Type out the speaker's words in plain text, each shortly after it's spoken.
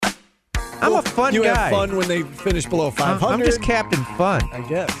I'm a fun you guy. You have fun when they finish below 500. I'm just Captain Fun. I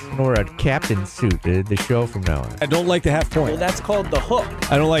guess. Or a captain suit, the show from now on. I don't like the half point. Well, that's called the hook.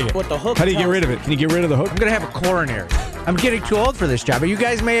 I don't like it. What the hook How do you get tells rid of you. it? Can you get rid of the hook? I'm going to have a coronary. I'm getting too old for this job, but you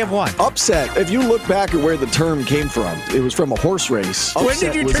guys may have won. Upset. If you look back at where the term came from, it was from a horse race. When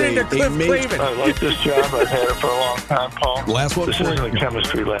Upset did you was turn into Cliff major- Clavin? I like this job. I've had it for a long time, Paul. Last one This for isn't a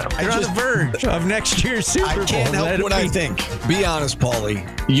chemistry lab. You're on the verge of next year's Super Bowl. I can't Let help it what I be. think. Be honest, Paulie.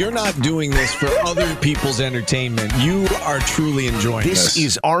 You're not doing this for other people's entertainment. You are truly enjoying this. This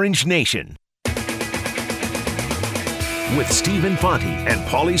is Orange Nation with Stephen Fonte and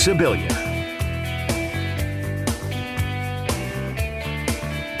Paulie Sibilia.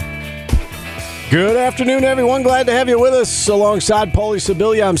 Good afternoon, everyone. Glad to have you with us. Alongside Paulie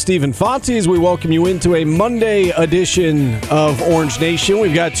Sibilia, I'm Stephen Fonte as we welcome you into a Monday edition of Orange Nation.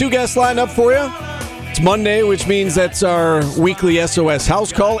 We've got two guests lined up for you. It's Monday, which means that's our weekly SOS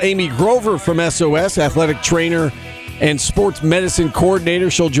house call. Amy Grover from SOS, athletic trainer and sports medicine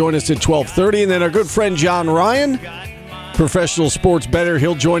coordinator. She'll join us at 12:30. And then our good friend John Ryan, professional sports bettor.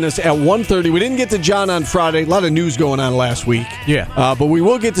 He'll join us at 1:30. We didn't get to John on Friday. A lot of news going on last week. Yeah. But we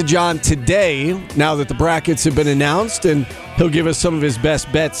will get to John today now that the brackets have been announced, and he'll give us some of his best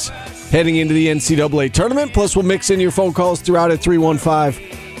bets heading into the NCAA tournament. Plus, we'll mix in your phone calls throughout at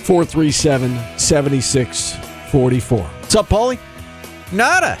 315-437-7644. What's up, Paulie?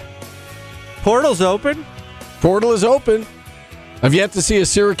 Nada. Portal's open. Portal is open. I've yet to see a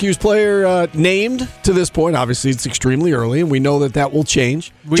Syracuse player named to this point. Obviously, it's extremely early, and we know that will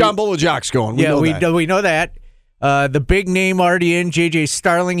change. John Bolajak's going. We know that. The big name already in, J.J.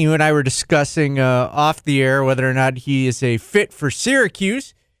 Starling. You and I were discussing off the air whether or not he is a fit for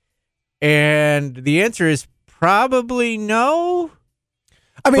Syracuse. And the answer is probably no.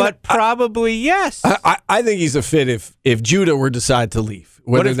 But probably yes. I think he's a fit if Judah were to decide to leave.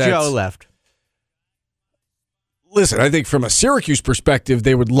 What if Joe left? Listen, I think from a Syracuse perspective,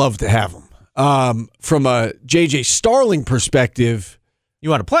 they would love to have him. From a J.J. Starling perspective, you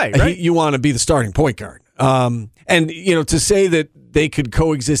want to play, right? You want to be the starting point guard. And, to say that they could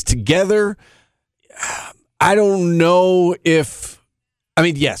coexist together, I don't know if... I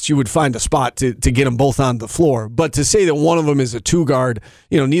mean, yes, you would find a spot to get them both on the floor. But to say that one of them is a two-guard,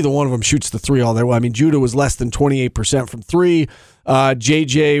 neither one of them shoots the three all that well. I mean, Judah was less than 28% from three.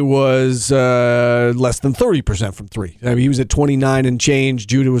 JJ was less than 30% from three. I mean, he was at 29 and change.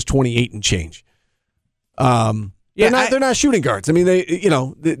 Judah was 28 and change. They're not shooting guards. I mean,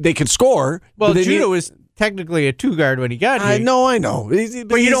 they could score. Well, Judah was technically a two-guard when he got here. I know.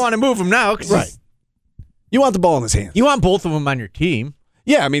 But you don't want to move him now. Right. You want the ball in his hands. You want both of them on your team.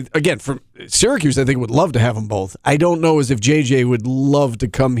 Yeah, I mean, again, from Syracuse, I think would love to have them both. I don't know as if JJ would love to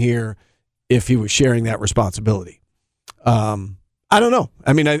come here if he was sharing that responsibility. I don't know.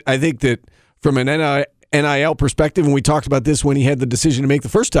 I mean, I think that from an NIL perspective, and we talked about this when he had the decision to make the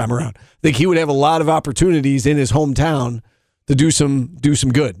first time around, I think he would have a lot of opportunities in his hometown to do some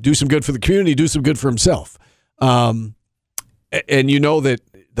good for the community, do some good for himself. And that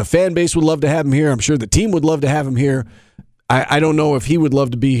the fan base would love to have him here. I'm sure the team would love to have him here. I don't know if he would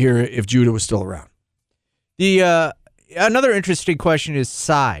love to be here if Judah was still around. Another interesting question is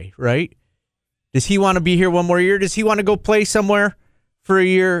Cy, right? Does he want to be here one more year? Does he want to go play somewhere for a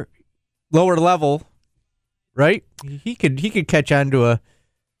year, lower level, right? He could catch on to a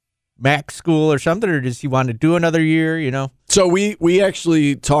MAC school or something, or does he want to do another year, So we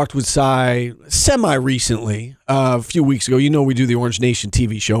actually talked with Cy semi-recently, a few weeks ago. We do the Orange Nation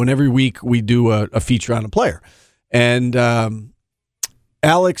TV show, and every week we do a feature on a player. And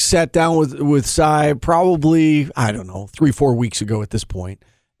Alex sat down with Cy probably, 3-4 weeks ago at this point.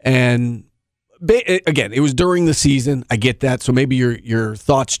 And again, it was during the season. I get that. So maybe your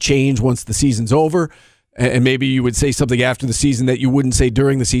thoughts change once the season's over. And maybe you would say something after the season that you wouldn't say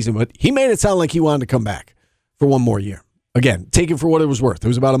during the season. But he made it sound like he wanted to come back for one more year. Again, take it for what it was worth. It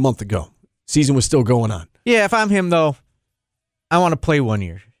was about a month ago. Season was still going on. Yeah, if I'm him, though, I want to play 1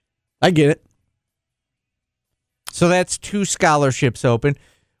 year. I get it. So that's 2 scholarships open.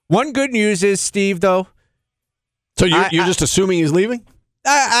 One good news is, Steve, though. So you're just assuming he's leaving?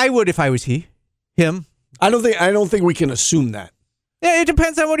 I would if I was him. I don't think we can assume that. Yeah, it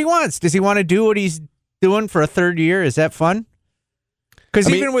depends on what he wants. Does he want to do what he's doing for a third year? Is that fun? Because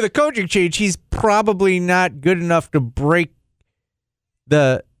even with a coaching change, he's probably not good enough to break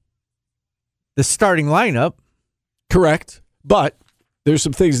the starting lineup. Correct. But there's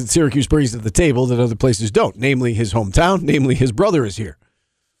some things that Syracuse brings to the table that other places don't, namely his hometown, namely his brother is here.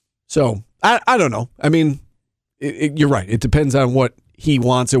 So, I don't know. I mean, you're right. It depends on what he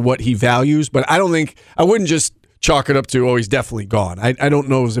wants and what he values, but I wouldn't just chalk it up to, he's definitely gone. I don't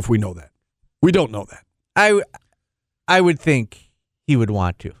know as if we know that. We don't know that. I would think he would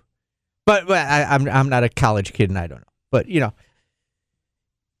want to, but I'm not a college kid and I don't know. But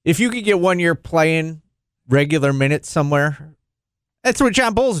if you could get 1 year playing regular minutes somewhere, that's what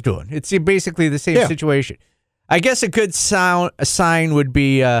John Bull's doing. It's basically the same situation. I guess a good sign would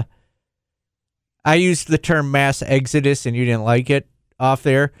be. I used the term mass exodus, and you didn't like it off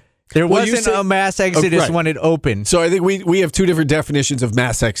there. There wasn't a mass exodus when it opened. So I think we have two different definitions of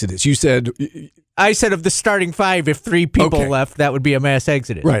mass exodus. You said... I said of the starting five, if 3 people left, that would be a mass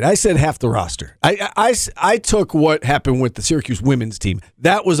exodus. Right. I said half the roster. I took what happened with the Syracuse women's team.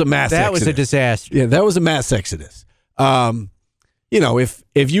 That was a mass exodus. That was a disaster. Yeah, that was a mass exodus.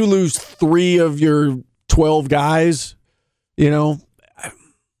 If you lose 3 of your 12 guys,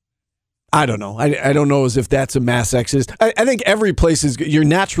 I don't know. I don't know as if that's a mass exodus. I think every place you're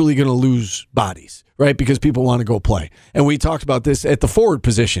naturally going to lose bodies, right? Because people want to go play. And we talked about this at the forward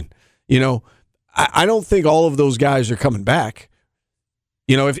position. I don't think all of those guys are coming back.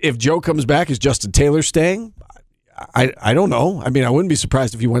 If Joe comes back, is Justin Taylor staying? I don't know. I mean, I wouldn't be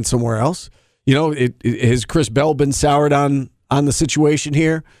surprised if he went somewhere else. Has Chris Bell been soured on the situation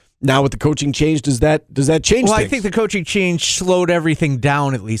here? Now with the coaching change, does that change things? I think the coaching change slowed everything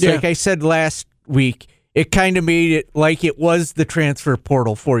down at least. Yeah. Like I said last week, it kind of made it like it was the transfer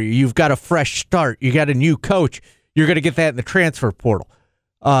portal for you. You've got a fresh start. You got a new coach. You're going to get that in the transfer portal.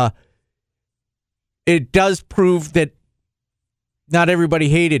 It does prove that not everybody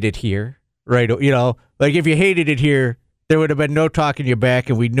hated it here, right? Like if you hated it here, there would have been no talking you back,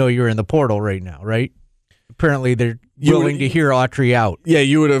 and we'd know you're in the portal right now, right? Apparently, they're willing to hear Autry out. Yeah,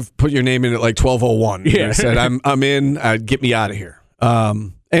 you would have put your name in at like 12:01. Yeah, and said, "I'm in. Get me out of here."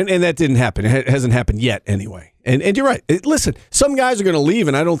 And that didn't happen. It hasn't happened yet, anyway. And you're right. Listen, some guys are going to leave,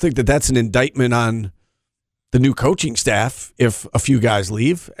 and I don't think that that's an indictment on the new coaching staff. If a few guys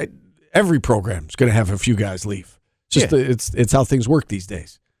leave, every program is going to have a few guys leave. It's how things work these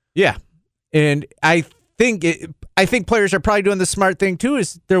days. Yeah, and I think players are probably doing the smart thing too.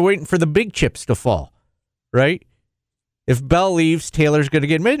 Is they're waiting for the big chips to fall. Right? If Bell leaves, Taylor's going to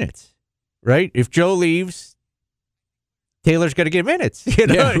get minutes. Right? If Joe leaves, Taylor's going to get minutes.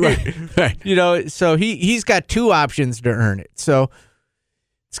 Yeah, right. So he's got 2 options to earn it. So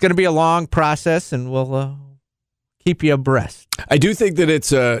it's going to be a long process, and we'll keep you abreast. I do think that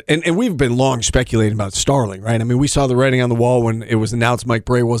it's and we've been long speculating about Starling, right? I mean, we saw the writing on the wall when it was announced Mike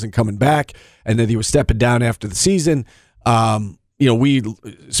Bray wasn't coming back and that he was stepping down after the season. We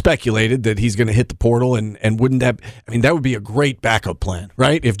speculated that he's going to hit the portal, and wouldn't that? I mean, that would be a great backup plan,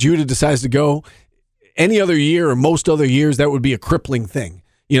 right? If Judah decides to go, any other year or most other years, that would be a crippling thing,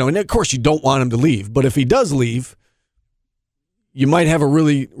 And of course, you don't want him to leave, but if he does leave, you might have a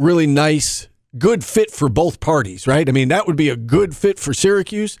really, really nice, good fit for both parties, right? I mean, that would be a good fit for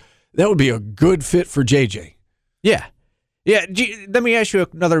Syracuse. That would be a good fit for JJ. Yeah. Let me ask you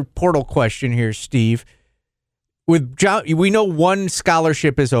another portal question here, Steve. With John, we know one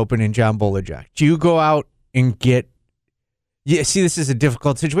scholarship is open in John Bolajak. Do you go out and get? Yeah, see, this is a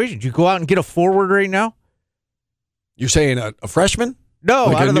difficult situation. Do you go out and get a forward right now? You're saying a freshman?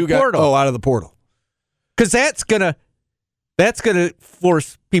 No, out of the portal. Oh, out of the portal. Because that's gonna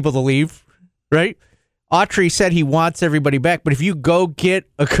force people to leave, right? Autry said he wants everybody back, but if you go get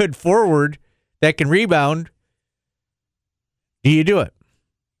a good forward that can rebound, do you do it?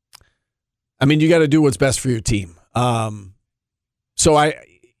 I mean, you got to do what's best for your team. So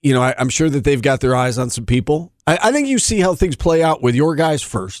I'm sure that they've got their eyes on some people. I think you see how things play out with your guys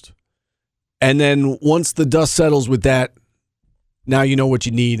first. And then once the dust settles with that, now you know what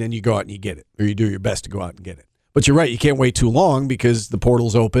you need and you go out and you get it, or you do your best to go out and get it. But you're right, you can't wait too long because the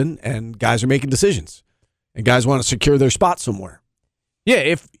portal's open and guys are making decisions. And guys want to secure their spot somewhere.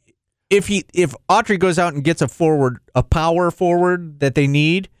 Yeah, if Autry goes out and gets a power forward that they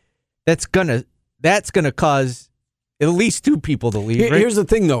need, that's gonna cause at least 2 people to leave. Right? Here's the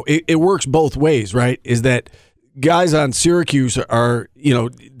thing, though. It works both ways, right? Is that guys on Syracuse are,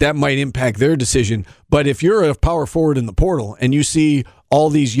 that might impact their decision. But if you're a power forward in the portal and you see all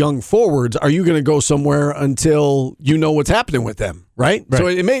these young forwards, are you going to go somewhere until you know what's happening with them, right? So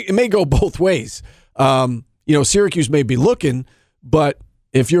it may go both ways. Syracuse may be looking, but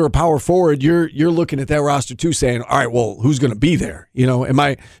if you're a power forward, you're looking at that roster too, saying, "All right, well, who's going to be there?"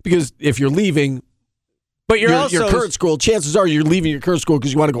 Because if you're leaving, but your current school, chances are you're leaving your current school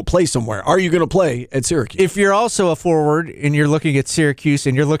because you want to go play somewhere. Are you going to play at Syracuse? If you're also a forward and you're looking at Syracuse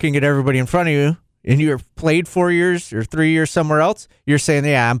and you're looking at everybody in front of you, and you're played 4 years or 3 years somewhere else, you're saying,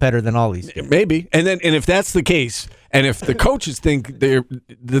 "Yeah, I'm better than all these guys." Maybe, and if that's the case, and if the coaches think that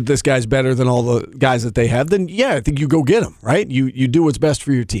this guy's better than all the guys that they have, then yeah, I think you go get him, right? You do what's best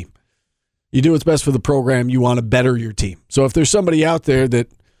for your team. You do what's best for the program. You want to better your team. So if there's somebody out there that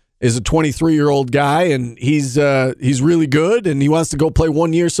is a 23-year-old guy and he's really good and he wants to go play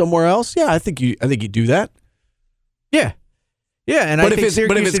 1 year somewhere else, yeah, I think you do that. Yeah. Yeah, and I think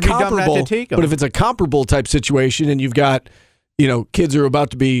Syracuse would be dumb not to take him. But if it's a comparable type situation and you've got, kids who are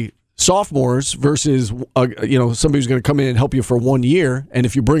about to be sophomores versus, somebody who's going to come in and help you for 1 year, and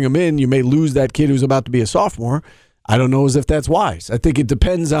if you bring them in, you may lose that kid who's about to be a sophomore. I don't know as if that's wise. I think it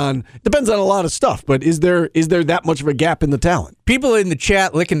depends on a lot of stuff, but is there that much of a gap in the talent? People in the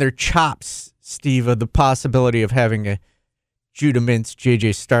chat licking their chops, Steve, of the possibility of having a Judah Mintz,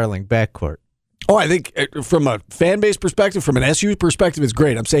 J.J. Starling backcourt. Oh, I think from a fan base perspective, from an SU perspective, it's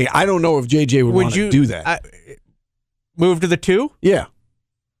great. I'm saying I don't know if JJ would want to do that. Move to the 2? Yeah.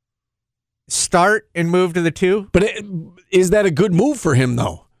 Start and move to the 2? But is that a good move for him,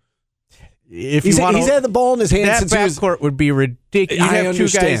 though? If he's had the ball in his hand since he was... That backcourt would be ridiculous. I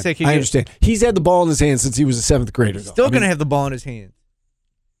understand. He's had the ball in his hand since he was a 7th grader. Still going to have the ball in his hand.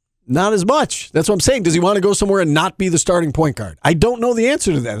 Not as much. That's what I'm saying. Does he want to go somewhere and not be the starting point guard? I don't know the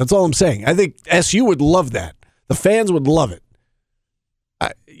answer to that. That's all I'm saying. I think SU would love that. The fans would love it.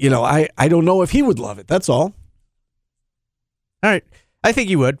 I don't know if he would love it. That's all. All right. I think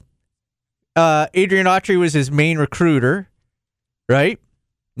he would. Adrian Autry was his main recruiter, right?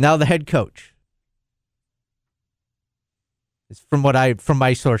 Now the head coach. It's from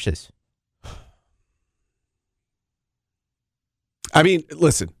my sources. I mean,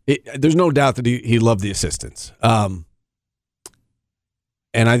 listen, there's no doubt that he loved the assistants. And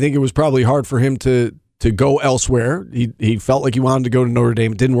I think it was probably hard for him to go elsewhere. He felt like he wanted to go to Notre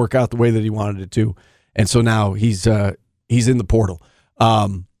Dame. It didn't work out the way that he wanted it to. And so now he's in the portal.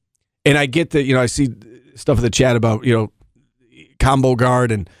 And I get that, I see stuff in the chat about, combo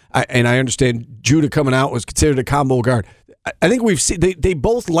guard, and I understand Judah coming out was considered a combo guard. I think we've seen they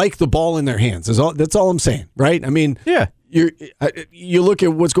both like the ball in their hands. That's all I'm saying, right? I mean, yeah. You look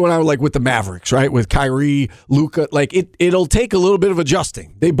at what's going on with the Mavericks, right? With Kyrie, Luka, it'll take a little bit of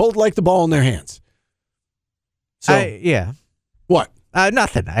adjusting. They both like the ball in their hands. So yeah. What?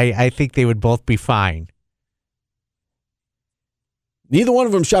 Nothing. I think they would both be fine. Neither one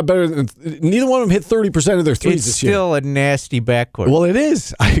of them shot better than. Neither one of them hit 30% of their threes this year. It's still a nasty backcourt. Well, it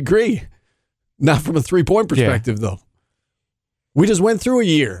is. I agree. Not from a 3-point perspective, though. We just went through a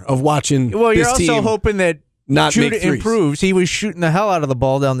year of watching. Well, you're this also team hoping that Judah improves. He was shooting the hell out of the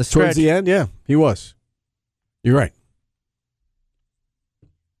ball down the stretch. Towards the end, yeah, he was. You're right.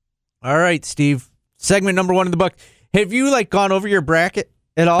 All right, Steve. Segment number 1 in the book. Have you gone over your bracket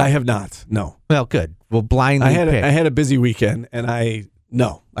at all? I have not. No. Well, good. We'll blindly pick. I had a busy weekend, and I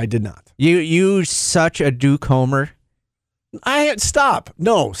did not. You such a Duke homer. Stop.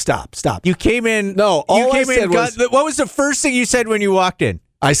 No, stop. You came in. No, all I said was. What was the first thing you said when you walked in?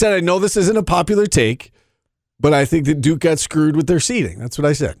 I said, I know this isn't a popular take, but I think that Duke got screwed with their seeding. That's what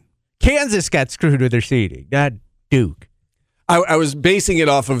I said. Kansas got screwed with their seeding, not Duke. I was basing it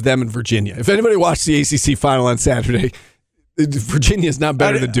off of them in Virginia. If anybody watched the ACC final on Saturday, Virginia is not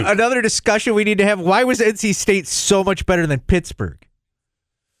better than Duke. Another discussion we need to have. Why was NC State so much better than Pittsburgh?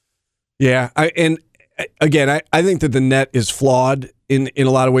 Yeah, I think that the net is flawed in a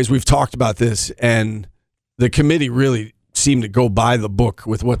lot of ways. We've talked about this, and the committee really seemed to go by the book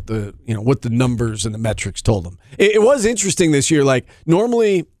with what the numbers and the metrics told them. It was interesting this year.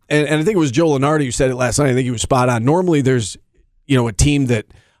 Normally, and I think it was Joe Lunardi who said it last night. I think he was spot on. Normally, there's a team that.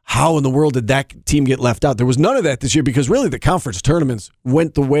 How in the world did that team get left out? There was none of that this year because really the conference tournaments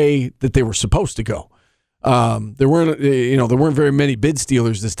went the way that they were supposed to go. There weren't very many bid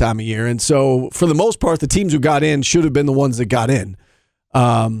stealers this time of year, and so for the most part, the teams who got in should have been the ones that got in.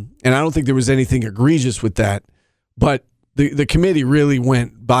 And I don't think there was anything egregious with that, but the committee really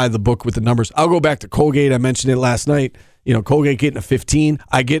went by the book with the numbers. I'll go back to Colgate. I mentioned it last night. Colgate getting a 15.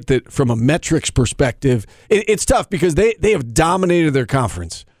 I get that from a metrics perspective, it's tough because they have dominated their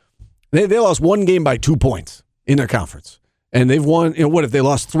conference. They lost one game by 2 points in their conference. And they've won, what if they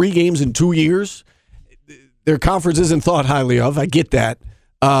lost 3 games in 2 years? Their conference isn't thought highly of. I get that.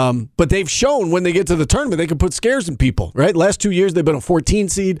 But they've shown when they get to the tournament, they can put scares in people, right? Last 2 years, they've been a 14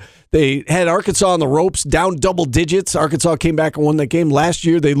 seed. They had Arkansas on the ropes, down double digits. Arkansas came back and won that game. Last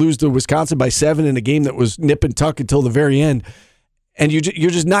year, they lose to Wisconsin by 7 in a game that was nip and tuck until the very end. And you're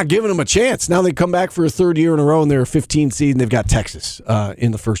just not giving them a chance. Now they come back for a 3rd year in a row, and they're a 15 seed, and they've got Texas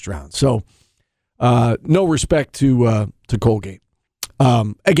in the first round. So no respect to Colgate.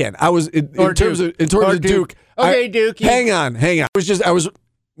 Again, I was in terms of Duke. Okay, Duke. Hang on. I was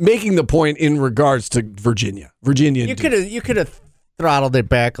making the point in regards to Virginia. You could have throttled it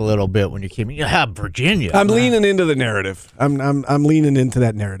back a little bit when you came in. Yeah, Virginia. I'm leaning into the narrative. I'm leaning into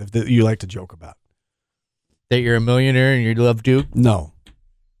that narrative that you like to joke about. That you're a millionaire and you love Duke? No.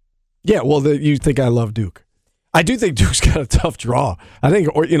 Yeah, well, you think I love Duke. I do think Duke's got a tough draw. I think,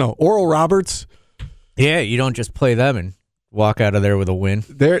 Oral Roberts. Yeah, you don't just play them and walk out of there with a win.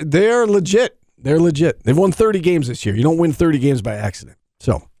 They're legit. They're legit. They've won 30 games this year. You don't win 30 games by accident.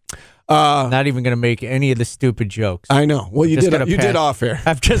 So, not even going to make any of the stupid jokes. I know. Well, you did off air.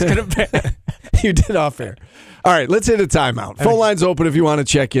 I'm just going to You did off air. All right, let's hit a timeout. Phone line's open if you want to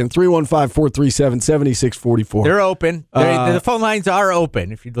check in. 315-437-7644. They're open. The phone lines are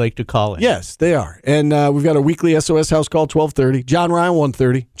open if you'd like to call in. Yes, they are. And we've got a weekly SOS House Call, 1230. John Ryan,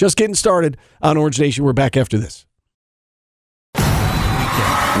 1:30. Just getting started on Orange Nation. We're back after this.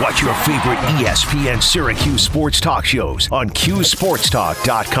 Watch your favorite ESPN Syracuse sports talk shows on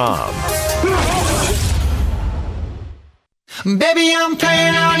QSportsTalk.com. Baby, I'm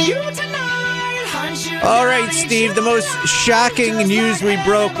playing on you tonight. All right, Steve, the most shocking news we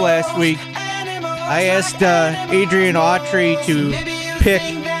broke last week. I asked Adrian Autry to pick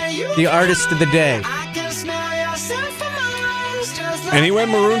the artist of the day. And he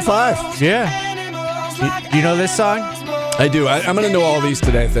went Maroon 5. Yeah. Do you know this song? I do. I'm going to know all these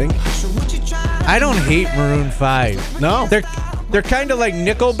today, I think. I don't hate Maroon 5. No. They're kind of like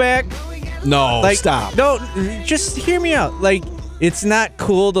Nickelback. No, Like, stop. No, just hear me out. Like, it's not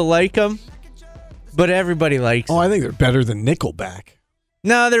cool to like them, but everybody likes them. Oh, I think they're better than Nickelback.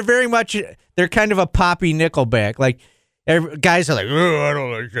 No, they're kind of a poppy Nickelback. Like, guys are like, oh, I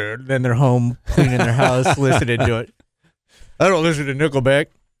don't like that. Then they're home cleaning their house, listening to it. I don't listen to Nickelback.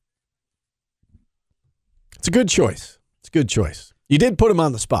 It's a good choice. It's a good choice. You did put him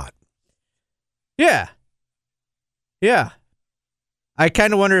on the spot. Yeah. Yeah. I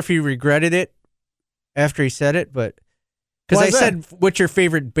kind of wonder if he regretted it after he said it, but because Why I is that? said, what's your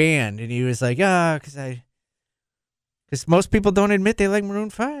favorite band? And he was like, because most people don't admit they like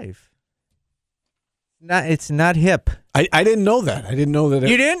Maroon 5. It's not hip. I didn't know that. I didn't know that.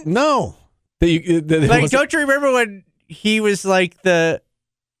 You didn't? No. Don't you remember when he was like the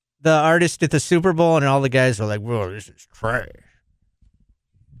artist at the Super Bowl and all the guys were like, whoa, this is trash.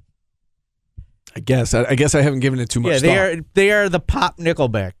 I guess I haven't given it too much thought. They are the pop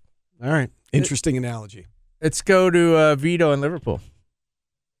Nickelback. All right. Interesting analogy. Let's go to Vito in Liverpool.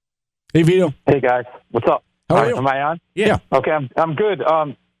 Hey, Vito. Hey guys, what's up? How are you? Am I on? Yeah. Okay, I'm good.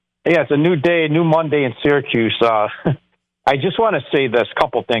 Yeah, it's a new day, a new Monday in Syracuse. I just want to say this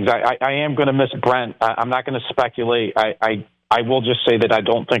couple things. I am going to miss Brent. I'm not going to speculate. I will just say that I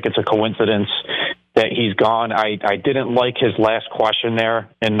don't think it's a coincidence that he's gone. I didn't like his last question there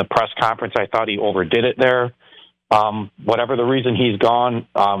in the press conference. I thought he overdid it there. Whatever the reason he's gone,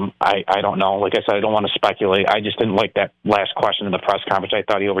 I don't know. Like I said, I don't want to speculate. I just didn't like that last question in the press conference. I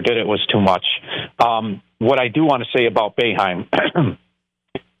thought he overdid it. It was too much. What I do want to say about Boeheim.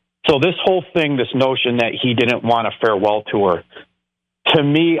 So this whole thing, this notion that he didn't want a farewell tour, to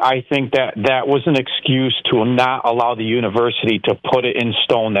me, I think that was an excuse to not allow the university to put it in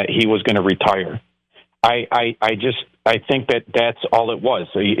stone that he was going to retire. I think that that's all it was.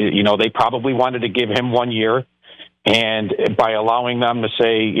 You know, they probably wanted to give him 1 year, and by allowing them to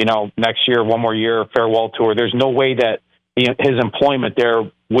say, you know, next year, one more year, farewell tour, there's no way that his employment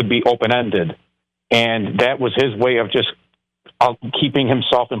there would be open-ended. And that was his way of just keeping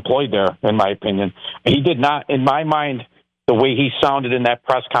himself employed there, in my opinion. He did not, in my mind, the way he sounded in that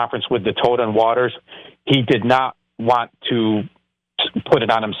press conference with the Toad and Waters, he did not want to put it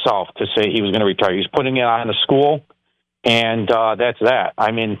on himself to say he was going to retire. He was putting it on the school, and that's that.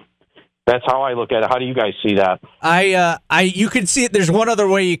 I mean, that's how I look at it. How do you guys see that? You could see it. There's one other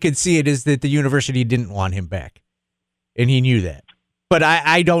way you could see it is that the university didn't want him back, and he knew that. But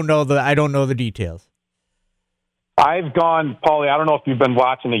I don't know the details. I've gone, Paulie, I don't know if you've been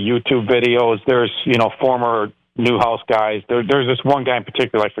watching the YouTube videos. There's, you know, former Newhouse guys. There's this one guy in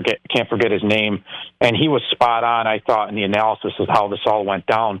particular, can't forget his name, and he was spot on, I thought, in the analysis of how this all went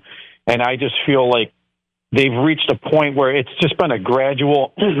down. And I just feel like they've reached a point where it's just been a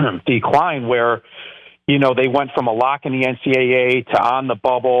gradual decline where, you know, they went from a lock in the NCAA to on the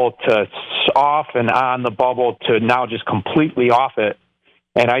bubble to off and on the bubble to now just completely off it.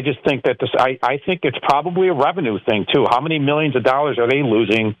 And I just think that I think it's probably a revenue thing, too. How many millions of dollars are they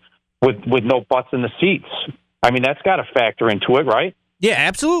losing with no butts in the seats? I mean, that's got to factor into it, right? Yeah,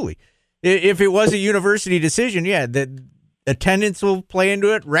 absolutely. If it was a university decision, yeah, the attendance will play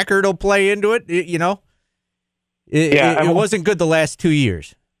into it, record will play into it, you know. It wasn't good the last 2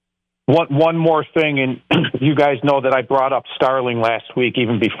 years. One more thing, and you guys know that I brought up Starling last week,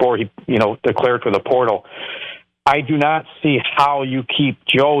 even before he, you know, declared for the portal. I do not see how you keep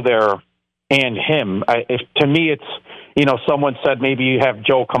Joe there and him. To me, it's, someone said maybe you have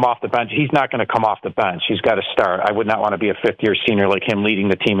Joe come off the bench. He's not going to come off the bench. He's got to start. I would not want to be a fifth-year senior like him leading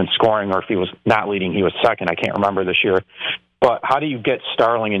the team in scoring, or if he was not leading, he was second. I can't remember this year. But how do you get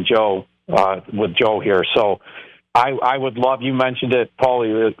Starling and Joe with Joe here? So I would love, you mentioned it,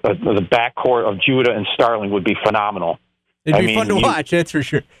 Paulie, the backcourt of Judah and Starling would be phenomenal. It'd be fun to watch, that's for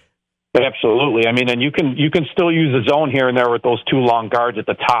sure. Absolutely. I mean, and you can still use the zone here and there with those two long guards at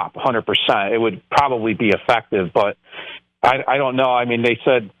the top, 100%. It would probably be effective, but I don't know. I mean, they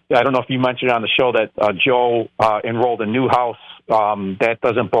said, I don't know if you mentioned on the show that Joe enrolled in Newhouse. That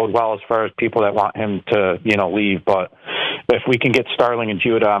doesn't bode well as far as people that want him to, leave. But if we can get Starling and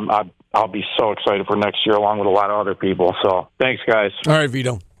Judah, I'll be so excited for next year, along with a lot of other people. So thanks, guys. All right,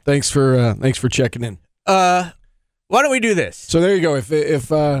 Vito. Thanks for checking in. Why don't we do this? So there you go.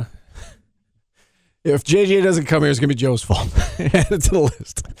 If JJ doesn't come here, it's going to be Joe's fault. Add it to the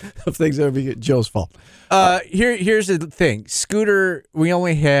list of things that would be Joe's fault. Here's the thing. Scooter, we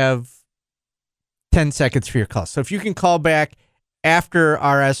only have 10 seconds for your call. So if you can call back after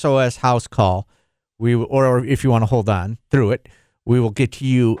our SOS house call, or if you want to hold on through it, we will get to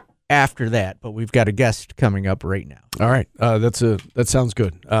you after that. But we've got a guest coming up right now. All right. That sounds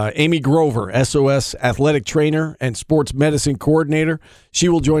good. Amy Grover, SOS athletic trainer and sports medicine coordinator. She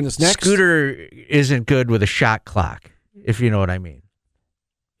will join us next. Scooter isn't good with a shot clock, if you know what I mean.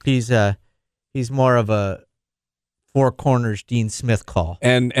 He's more of a four corners Dean Smith call.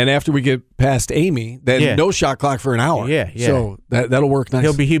 And after we get past Amy, then no shot clock for an hour. Yeah. So that'll work nice.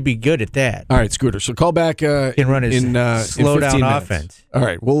 He'll be good at that. All right, Scooter. So call back can run his slow in down minutes. offense. All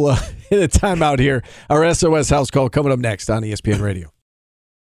right, we'll hit a timeout here. Our SOS house call coming up next on ESPN Radio.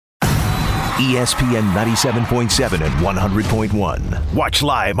 ESPN 97.7 and 100.1. Watch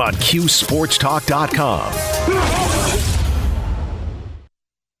live on QSportsTalk.com.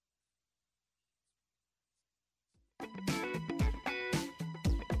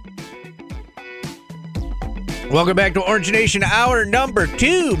 Welcome back to Orange Nation, hour number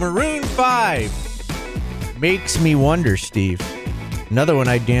 2, Maroon 5. Makes me wonder, Steve. Another one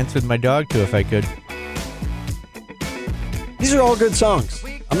I'd dance with my dog to if I could. These are all good songs.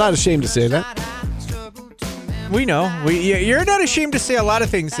 I'm not ashamed to say that. We know. You're not ashamed to say a lot of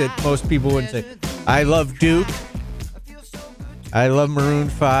things that most people wouldn't say. I love Duke. I love Maroon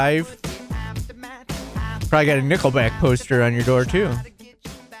 5. Probably got a Nickelback poster on your door, too.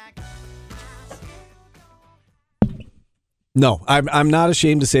 No, I'm not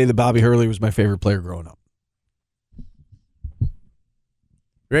ashamed to say that Bobby Hurley was my favorite player growing up.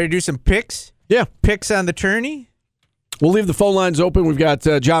 Ready to do some picks? Yeah. Picks on the tourney? We'll leave the phone lines open. We've got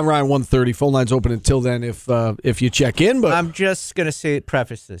John Ryan 1:30. Phone lines open until then if you check in. But I'm just going to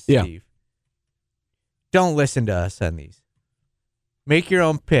preface this, Steve. Yeah. Don't listen to us on these. Make your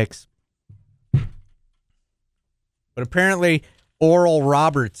own picks. But apparently, Oral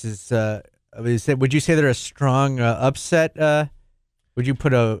Roberts is would you say they're a strong upset? Would you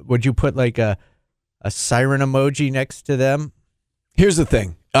put like a siren emoji next to them? Here's the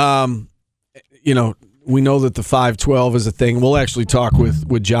thing. We know that the 5-12 is a thing. We'll actually talk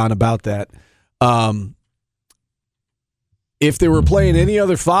with John about that. If they were playing any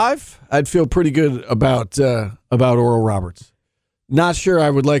other 5, I'd feel pretty good about Oral Roberts. Not sure I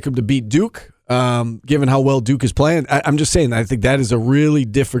would like him to beat Duke, given how well Duke is playing. I'm just saying, I think that is a really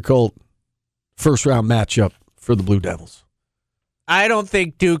difficult first-round matchup for the Blue Devils. I don't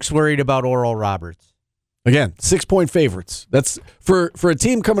think Duke's worried about Oral Roberts. Again, 6-point favorites. That's for a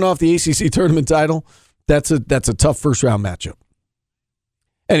team coming off the ACC tournament title. That's a tough first-round matchup.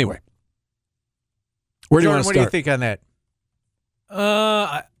 Anyway, where do you want to start? What do you think on that?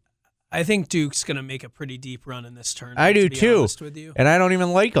 I think Duke's going to make a pretty deep run in this tournament. I do to be too, honest with you. and I don't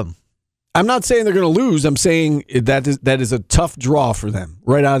even like them. I'm not saying they're going to lose. I'm saying that is a tough draw for them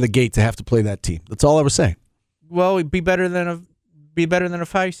right out of the gate to have to play that team. That's all I was saying. Well, it'd be better than a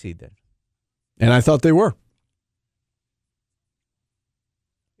 5 seed then. And I thought they were.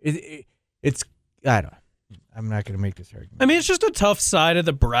 It's I don't. I'm not going to make this argument. I mean, it's just a tough side of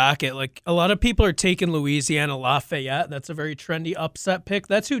the bracket. Like, a lot of people are taking Louisiana Lafayette. That's a very trendy upset pick.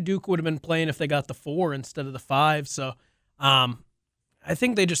 That's who Duke would have been playing if they got the 4 instead of the 5. So, I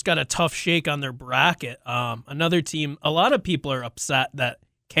think they just got a tough shake on their bracket. Another team, a lot of people are upset that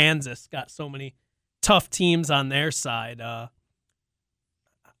Kansas got so many tough teams on their side.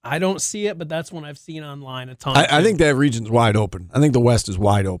 I don't see it, but that's one I've seen online a ton. I think that region's wide open. I think the West is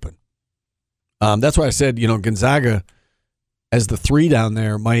wide open. That's why I said, Gonzaga as the 3 down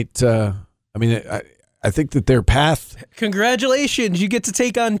there might. I I think that their path. Congratulations, you get to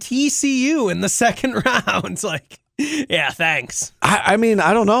take on TCU in the second round. It's like, yeah, thanks. I mean,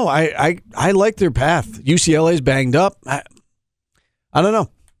 I don't know. I like their path. UCLA's banged up. I don't know.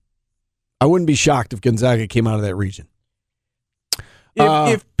 I wouldn't be shocked if Gonzaga came out of that region.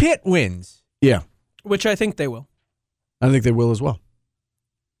 If Pitt wins, Yeah, Which I think they will. I think they will as well.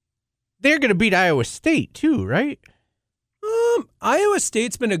 they're going to beat Iowa State too, right? Iowa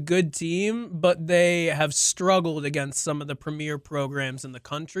State's been a good team, but they have struggled against some of the premier programs in the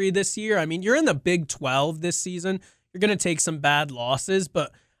country this year. I mean, you're in the Big 12 this season. You're going to take some bad losses,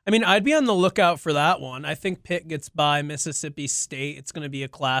 but I mean, I'd be on the lookout for that one. I think Pitt gets by Mississippi State. It's going to be a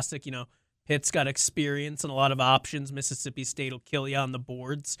classic. You know, Pitt's got experience and a lot of options. Mississippi State will kill you on the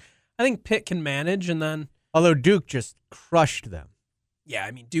boards. I think Pitt can manage, and then... Although Duke just crushed them. Yeah,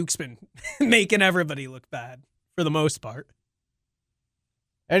 I mean, Duke's been making everybody look bad for the most part.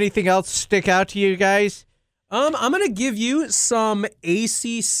 Anything else stick out to you guys? I'm going to give you some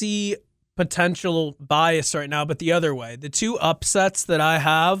ACC potential bias right now, but the other way. The two upsets that I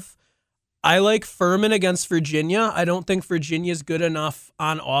have, I like Furman against Virginia. I don't think Virginia's good enough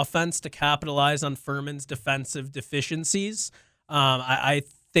on offense to capitalize on Furman's defensive deficiencies. I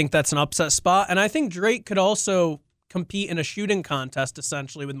think that's an upset spot, and I think Drake could also compete in a shooting contest,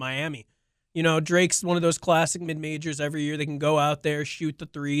 essentially, with Miami. You know, Drake's one of those classic mid-majors every year. They can go out there, shoot the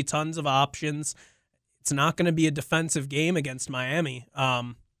three, tons of options. It's not going to be a defensive game against Miami.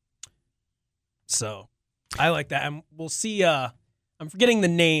 So I like that. And we'll see. I'm forgetting the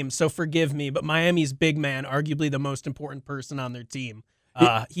name, so forgive me, but Miami's big man, arguably the most important person on their team.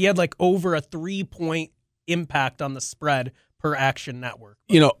 He had like over a 3-point impact on the spread per Action Network.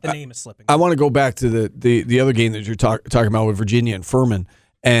 You know, the name is slipping. I want to go back to the other game that you're talking about with Virginia and Furman.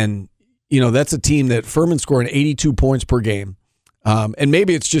 And, you know, that's a team that Furman scoring 82 points per game. And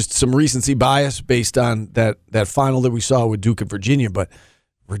maybe it's just some recency bias based on that final that we saw with Duke and Virginia, but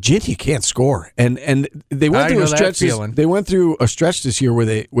Virginia can't score. And they went through a stretch. They went through a stretch this year where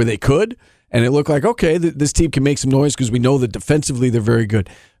they could, and it looked like, okay, this team can make some noise because we know that defensively they're very good.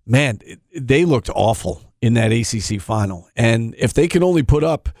 Man, they looked awful in that ACC final. And if they can only put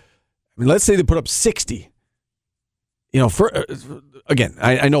up, I mean, let's say they put up 60. You know, again,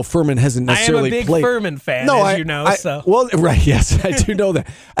 I know Furman hasn't necessarily played. I am a big Furman fan, as you know. So. Well, right, yes, I do know that.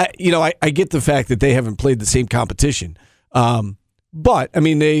 I get the fact that they haven't played the same competition. But, I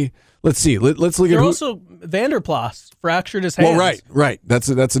mean, let's see. Let's look at who. Also, Vanderplas fractured his hands. Well, right. That's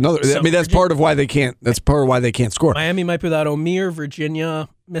another. So I mean, that's part of why they can't. That's part of why they can't score. Miami might be without O'Meara. Virginia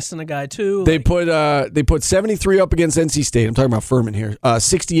missing a guy too. They put 73 up against NC State. I'm talking about Furman here.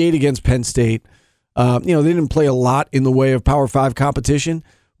 68 against Penn State. They didn't play a lot in the way of Power 5 competition,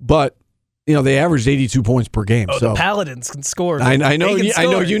 but they averaged 82 points per game. Oh, so the Paladins can score. I know. I know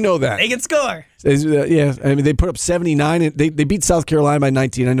you know that. They can score. Yeah, I mean they put up 79. And they beat South Carolina by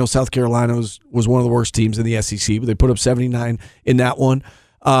 19. I know South Carolina was one of the worst teams in the SEC, but they put up 79 in that one.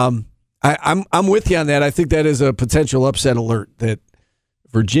 I'm with you on that. I think that is a potential upset alert. That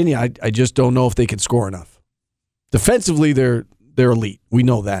Virginia, I just don't know if they can score enough. Defensively, they're elite. We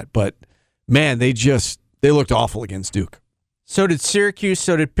know that, but man, they looked awful against Duke. So did Syracuse,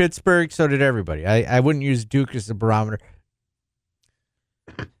 so did Pittsburgh, so did everybody. I wouldn't use Duke as a barometer.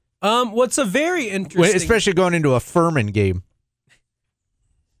 What's a very interesting... Especially going into a Furman game.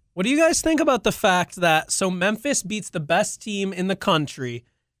 What do you guys think about the fact that Memphis beats the best team in the country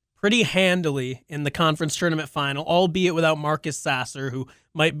pretty handily in the conference tournament final, albeit without Marcus Sasser, who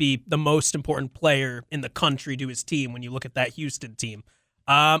might be the most important player in the country to his team when you look at that Houston team.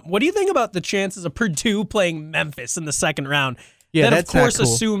 What do you think about the chances of Purdue playing Memphis in the second round? Yeah, that, of that's course, not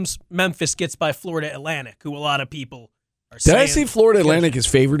cool. Assumes Memphis gets by Florida Atlantic, who a lot of people are saying. Did I see Florida Atlantic is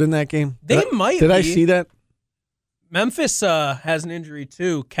favored in that game? They might Did be. I see that? Memphis has an injury,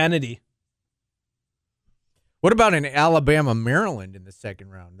 too. Kennedy. What about an Alabama-Maryland in the second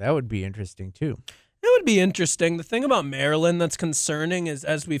round? That would be interesting, too. It would be interesting. The thing about Maryland that's concerning is,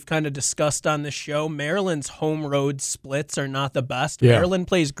 as we've kind of discussed on this show, Maryland's home road splits are not the best. Yeah. Maryland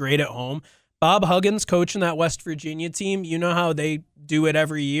plays great at home. Bob Huggins coaching that West Virginia team, you know how they do it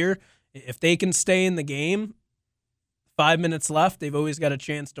every year. If they can stay in the game, 5 minutes left, they've always got a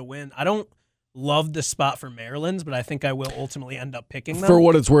chance to win. I don't love the spot for Maryland's, but I think I will ultimately end up picking them. For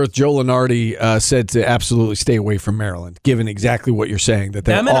what it's worth, Joe Lunardi said to absolutely stay away from Maryland, given exactly what you're saying, that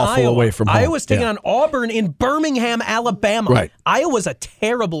they're Them and awful Iowa. away from home. Iowa's taking on Auburn in Birmingham, Alabama. Right. Iowa's a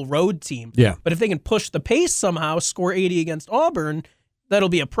terrible road team. Yeah. But if they can push the pace somehow, score 80 against Auburn, that'll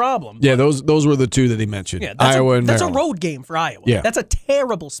be a problem. Yeah, those were the two that he mentioned. Yeah, that's Iowa and that's Maryland. a road game for Iowa. Yeah. That's a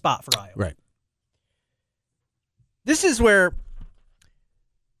terrible spot for Iowa. Right. This is where,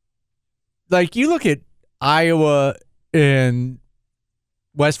 like, you look at Iowa and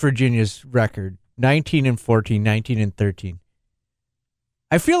West Virginia's record, 19-14, 19-13.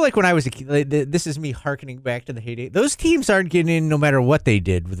 I feel like when I was a kid, this is me hearkening back to the heyday. Those teams aren't getting in no matter what they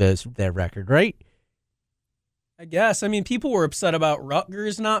did with their record, right? I guess. I mean, people were upset about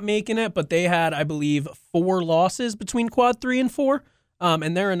Rutgers not making it, but they had, I believe, 4 losses between quad 3 and 4.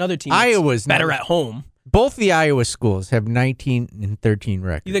 And they're another team that's Iowa's better at home. Both the Iowa schools have 19-13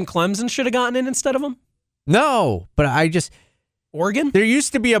 records. You think Clemson should have gotten in instead of them? No, but I just... Oregon? There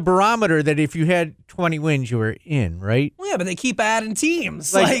used to be a barometer that if you had 20 wins, you were in, right? Well, yeah, but they keep adding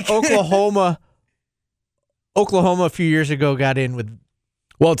teams. Like Oklahoma a few years ago got in with...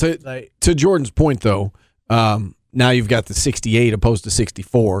 Well, to Jordan's point, though, now you've got the 68 opposed to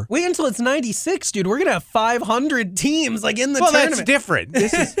 64. Wait until it's 96, dude. We're going to have 500 teams in the tournament. Well, that's different.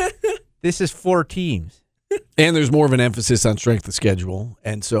 This is 4 teams. And there's more of an emphasis on strength of schedule.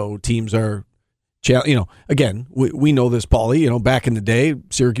 And so teams are... again, we know this, Paulie. Back in the day,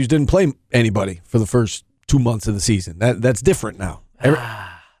 Syracuse didn't play anybody for the first 2 months of the season. That's different now.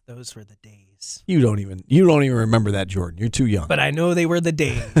 Those were the days. You don't even remember that, Jordan. You're too young. But I know they were the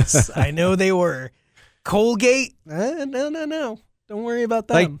days. I know they were. Colgate? No. Don't worry about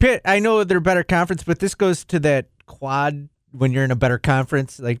that. Like Pitt, I know they're a better conference, but this goes to that quad when you're in a better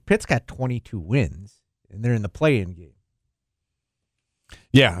conference. Like Pitt's got 22 wins, and they're in the play-in game.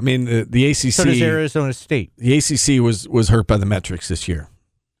 Yeah, I mean the ACC. So does Arizona State. The ACC was hurt by the metrics this year.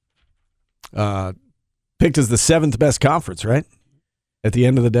 Picked as the 7th best conference, right? At the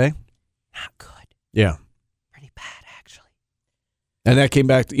end of the day, not good. Yeah, pretty bad actually. And that came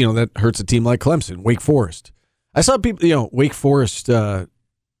back to that hurts a team like Clemson, Wake Forest. I saw people, Wake Forest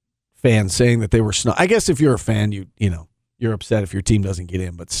fans saying that they were snubbed. I guess if you're a fan, you're upset if your team doesn't get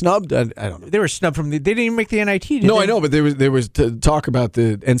in, but snubbed, I don't know. They were snubbed from they didn't even make the NIT, did No, they? I know, but there was talk about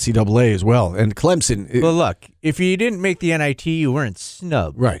the NCAA as well. And Clemson. Well, look, if you didn't make the NIT, you weren't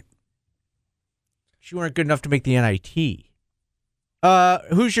snubbed. Right. You weren't good enough to make the NIT.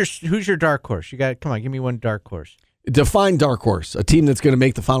 Who's your dark horse? Come on, give me one dark horse. Define dark horse. A team that's going to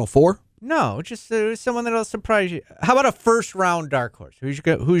make the Final Four? No, just someone that'll surprise you. How about a first round dark horse?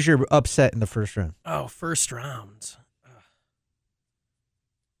 Who's your upset in the first round? Oh, first round.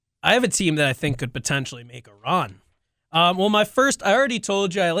 I have a team that I think could potentially make a run. Well, I already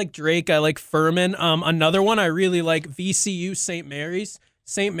told you, I like Drake. I like Furman. Another one I really like, VCU St. Mary's.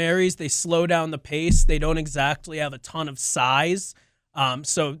 St. Mary's, they slow down the pace. They don't exactly have a ton of size.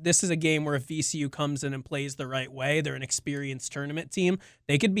 So this is a game where if VCU comes in and plays the right way, they're an experienced tournament team.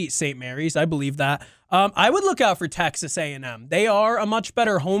 They could beat St. Mary's. I believe that. I would look out for Texas A&M. They are a much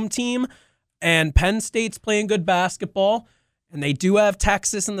better home team, and Penn State's playing good basketball. And they do have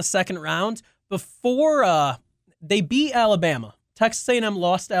Texas in the second round. Before they beat Alabama, Texas A&M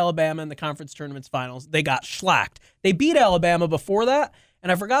lost to Alabama in the conference tournament's finals. They got shellacked. They beat Alabama before that,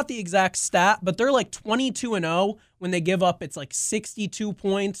 and I forgot the exact stat, but they're like 22-0 when they give up. It's like 62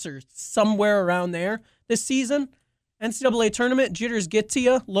 points or somewhere around there this season. NCAA tournament, jitters get to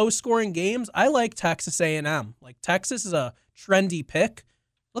you, low-scoring games. I like Texas A&M. Like Texas is a trendy pick.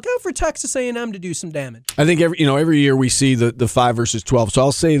 Look out for Texas A&M to do some damage. I think every year we see the 5 versus 12. So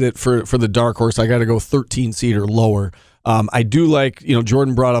I'll say that for the dark horse, I got to go 13 seed or lower. I do like,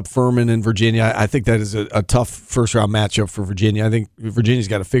 Jordan brought up Furman and Virginia. I think that is a tough first round matchup for Virginia. I think Virginia's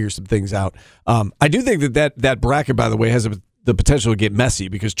got to figure some things out. I do think that bracket, by the way, has the potential to get messy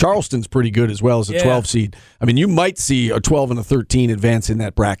because Charleston's pretty good as well as a 12 seed. I mean, you might see a 12 and a 13 advance in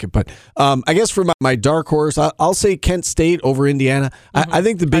that bracket. But I guess for my dark horse, I'll say Kent State over Indiana. Mm-hmm. I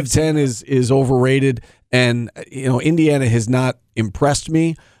think the Big Ten is overrated, and Indiana has not impressed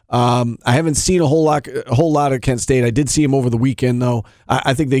me. I haven't seen a whole lot of Kent State. I did see him over the weekend, though.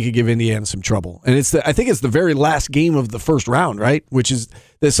 I think they could give Indiana some trouble, and I think it's the very last game of the first round, right? Which is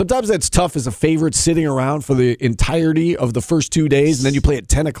sometimes that's tough as a favorite sitting around for the entirety of the first 2 days, and then you play at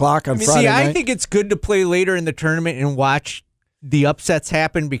 10 o'clock on Friday night. I think it's good to play later in the tournament and watch the upsets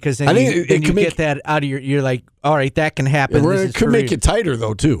happen because then you get that out of you're like, all right, that can happen. It could make it tighter,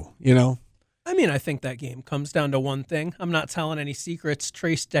 though, too, I mean, I think that game comes down to one thing. I'm not telling any secrets.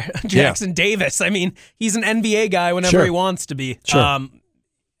 Trace Jackson Davis. I mean, he's an NBA guy whenever he wants to be. Sure.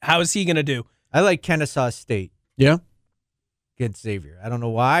 How is he going to do? I like Kennesaw State. Yeah. Against Xavier. I don't know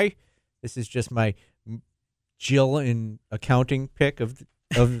why. This is just my Jill in accounting pick of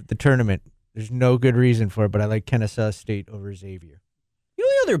the tournament. There's no good reason for it, but I like Kennesaw State over Xavier. The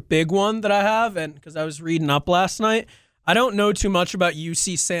only other big one that I have, and because I was reading up last night, I don't know too much about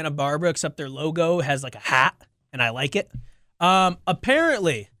UC Santa Barbara except their logo has like a hat, and I like it.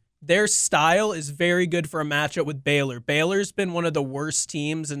 Apparently, their style is very good for a matchup with Baylor. Baylor's been one of the worst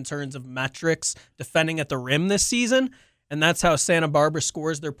teams in terms of metrics defending at the rim this season, and that's how Santa Barbara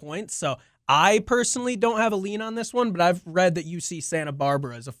scores their points. So I personally don't have a lean on this one, but I've read that you see Santa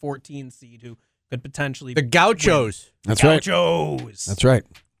Barbara as a 14 seed who could potentially The Gauchos. win. That's right. Gauchos. That's right.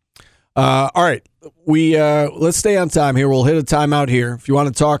 All right. Let's stay on time here. We'll hit a timeout here. If you want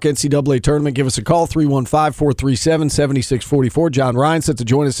to talk NCAA tournament, give us a call, 315-437-7644. John Ryan set to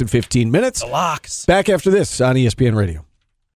join us in 15 minutes. The Locks. Back after this on ESPN Radio.